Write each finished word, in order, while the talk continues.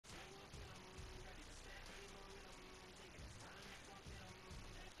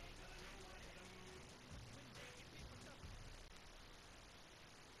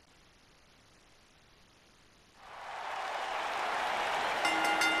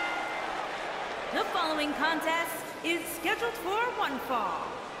The following contest is scheduled for one fall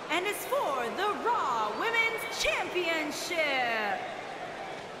and is for the Raw Women's Championship.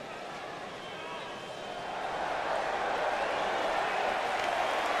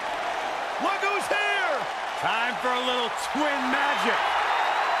 Look who's here! Time for a little twin magic.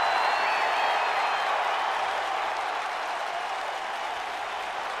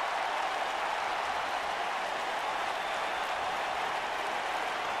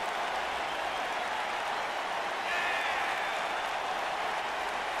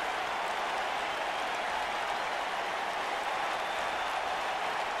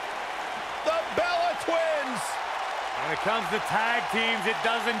 When it comes to tag teams, it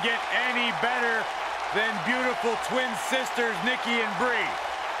doesn't get any better than beautiful twin sisters, Nikki and Brie.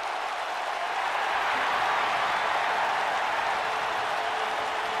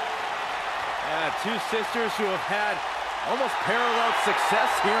 Yeah, two sisters who have had almost parallel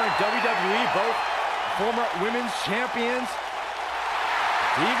success here in WWE, both former women's champions,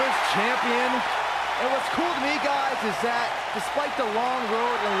 Divas champion. And what's cool to me, guys, is that despite the long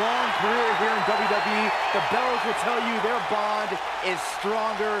road and long career here in WWE, the Bellas will tell you their bond is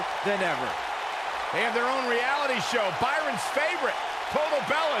stronger than ever. They have their own reality show, Byron's favorite, Total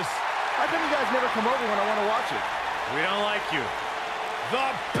Bellas. How come you guys never come over when I want to watch it? We don't like you. The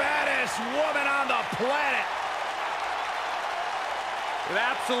baddest woman on the planet. It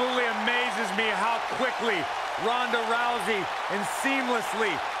absolutely amazes me how quickly Ronda Rousey and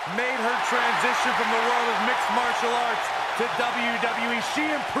seamlessly made her transition from the world of mixed martial arts to WWE. She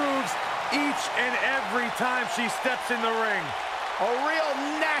improves each and every time she steps in the ring. A real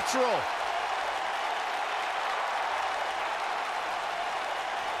natural.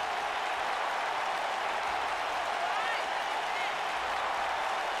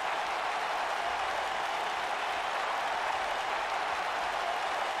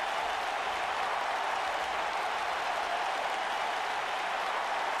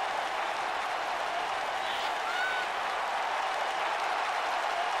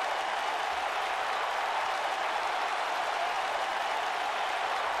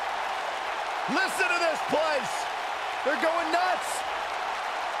 Listen to this place. They're going nuts.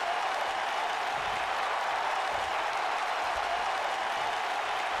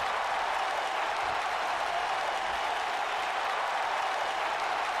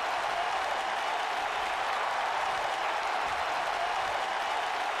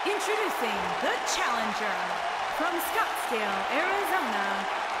 Introducing the challenger from Scottsdale, Arizona,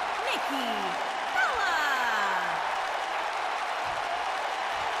 Nikki.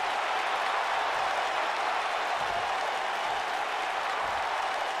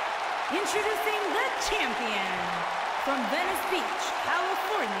 Introducing the champion from Venice Beach,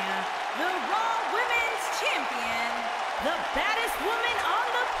 California, the Raw Women's Champion, the baddest woman on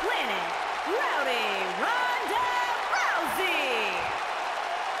the planet, Ronda Rousey.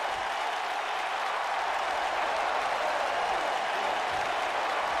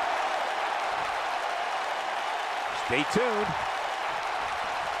 Stay tuned.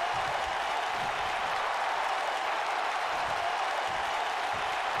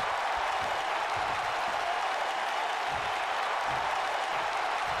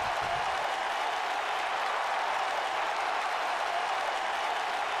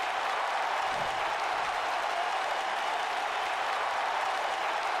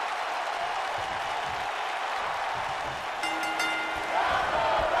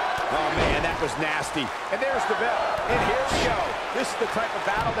 Was nasty. And there's the bell. And here we go. This is the type of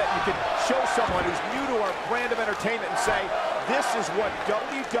battle that you can show someone who's new to our brand of entertainment and say, this is what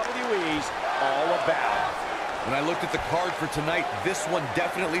WWE's all about. When I looked at the card for tonight, this one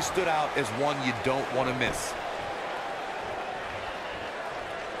definitely stood out as one you don't want to miss.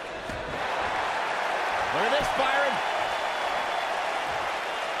 Look at this, Byron.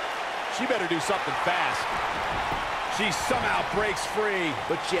 She better do something fast. She somehow breaks free.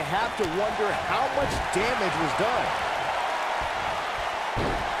 But you have to wonder how much damage was done.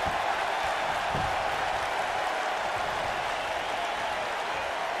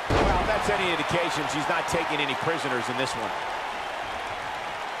 Well, if that's any indication, she's not taking any prisoners in this one.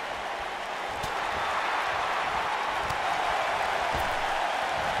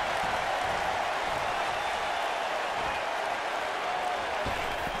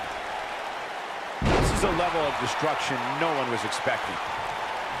 A level of destruction no one was expecting.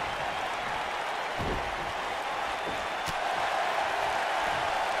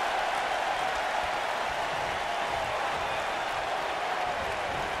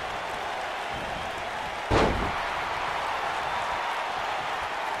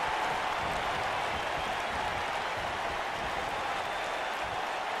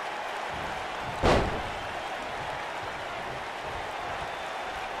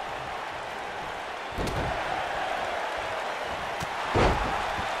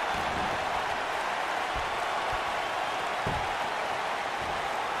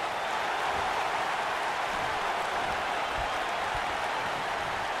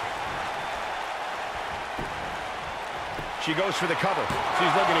 She goes for the cover.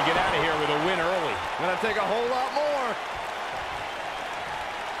 She's looking to get out of here with a win early. Gonna take a whole lot more.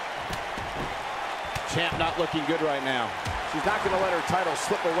 Champ not looking good right now. She's not going to let her title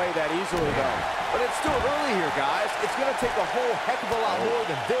slip away that easily, though. But it's still early here, guys. It's going to take a whole heck of a lot more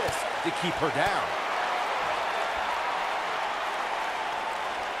than this to keep her down.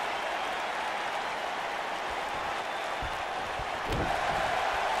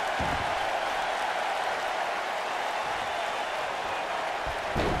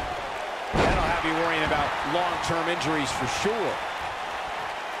 That'll have you worrying about long-term injuries for sure.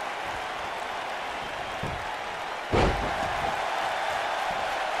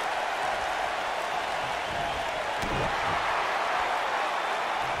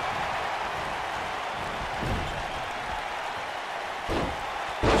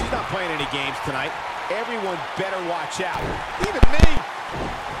 Playing any games tonight. Everyone better watch out. Even me.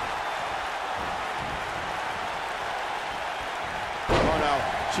 Oh no,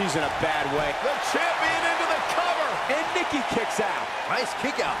 she's in a bad way. The champion into the cover. And Nikki kicks out. Nice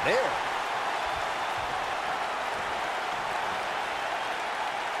kick out there.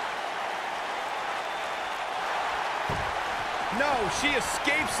 No, she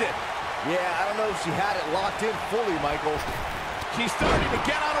escapes it. Yeah, I don't know if she had it locked in fully, Michael. She's starting to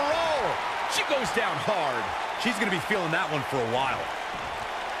get on a roll. She goes down hard. She's going to be feeling that one for a while.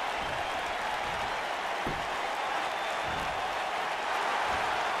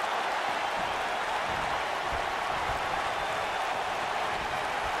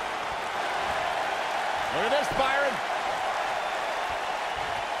 Look at this, Byron.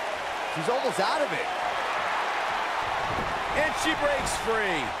 She's almost out of it. And she breaks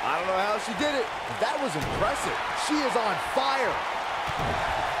free. I don't know how she did it, but that was impressive. She is on fire.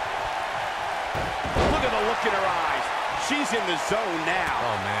 Look at the look in her eyes. She's in the zone now.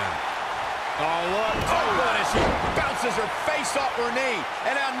 Oh, man. Oh, look. Oh, good. As she bounces her face off her knee.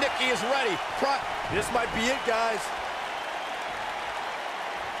 And now Nikki is ready. This might be it, guys.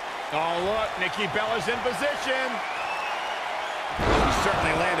 Oh, look. Nikki Bella's in position. She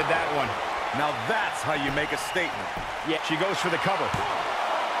certainly landed that one. Now that's how you make a statement. Yeah. She goes for the cover.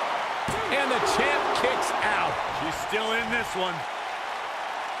 And the champ kicks out. She's still in this one.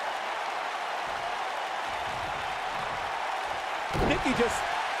 Nikki just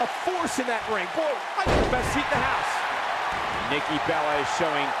a force in that ring. Boy, I got the best seat in the house. Nikki Bella is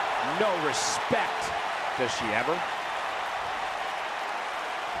showing no respect. Does she ever?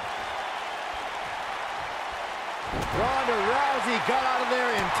 Ronda Rousey got out of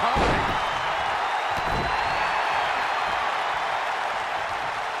there in time.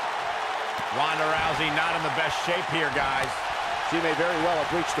 Ronda Rousey not in the best shape here, guys. She may very well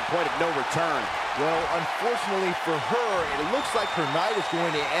have reached the point of no return. Well, unfortunately for her, it looks like her night is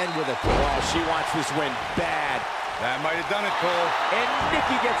going to end with a draw. Oh, she wants this win bad. That might have done it, Cole. And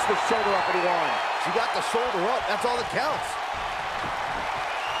Nikki gets the shoulder up and won. She got the shoulder up. That's all that counts.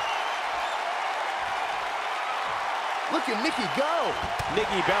 Look at Nikki go.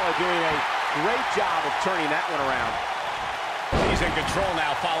 Nikki Bella doing a great job of turning that one around. She's in control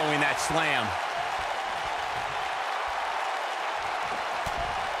now following that slam.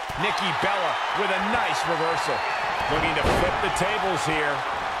 Nikki Bella with a nice reversal. Looking to flip the tables here.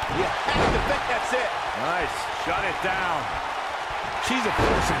 You have to think that's it. Nice. Shut it down. She's a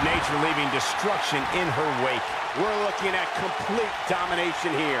force of nature, leaving destruction in her wake. We're looking at complete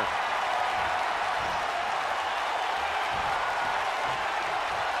domination here.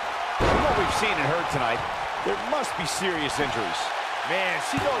 From what we've seen and heard tonight, there must be serious injuries. Man,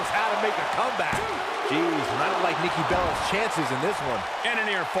 she knows how to make a comeback. Jeez, I don't like Nikki Bella's chances in this one. And a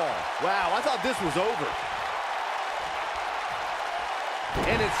near fall. Wow, I thought this was over.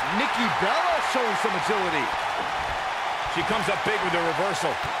 And it's Nikki Bella showing some agility. She comes up big with the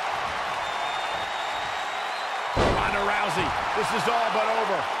reversal. Ronda Rousey, this is all but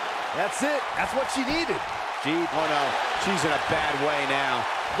over. That's it. That's what she needed. Oh no, she's in a bad way now.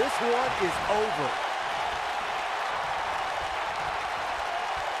 This one is over.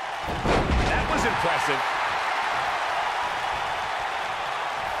 That was impressive.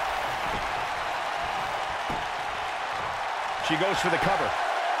 She goes for the cover.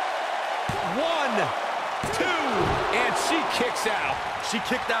 1, 2, and she kicks out. She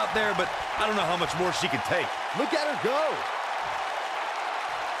kicked out there, but I don't know how much more she can take. Look at her go.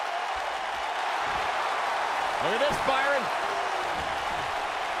 Look at this, Byron.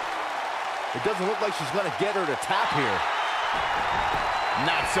 It doesn't look like she's going to get her to tap here.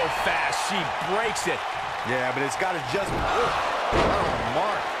 Not so fast. She breaks it. Yeah, but it's got to just... Oh,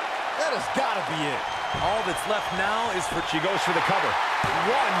 Mark. That has got to be it. All that's left now is for... She goes for the cover.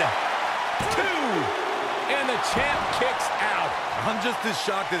 1, 2, And the champ kicks out. I'm just as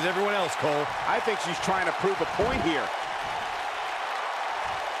shocked as everyone else, Cole. I think she's trying to prove a point here.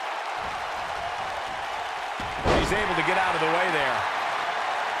 She's able to get out of the way there.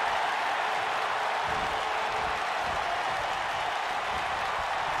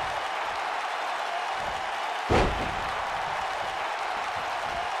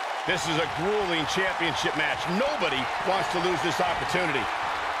 This is a grueling championship match. Nobody wants to lose this opportunity.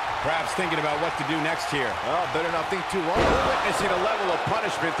 Perhaps thinking about what to do next here. Well, better not think too long. We're witnessing a level of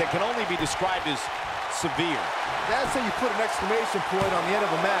punishment that can only be described as severe. That's how you put an exclamation point on the end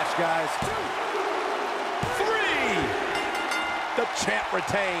of a match, guys. 3! The champ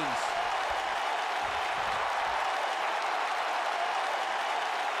retains.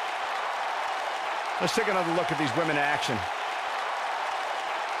 Let's take another look at these women in action.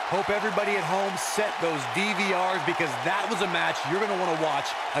 Hope everybody at home set those DVRs because that was a match you're going to want to watch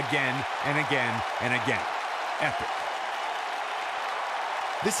again and again and again. Epic.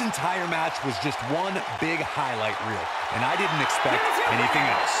 This entire match was just one big highlight reel, and I didn't expect anything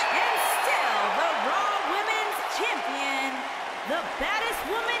else. And still the Raw Women's Champion, the baddest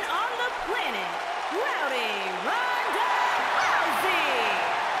woman on the planet, Ronda Rousey.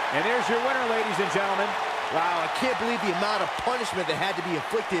 And there's your winner, ladies and gentlemen. Wow, I can't believe the amount of punishment that had to be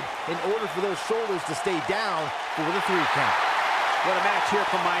inflicted in order for those shoulders to stay down for the 3 count. What a match here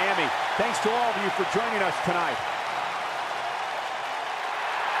from Miami. Thanks to all of you for joining us tonight.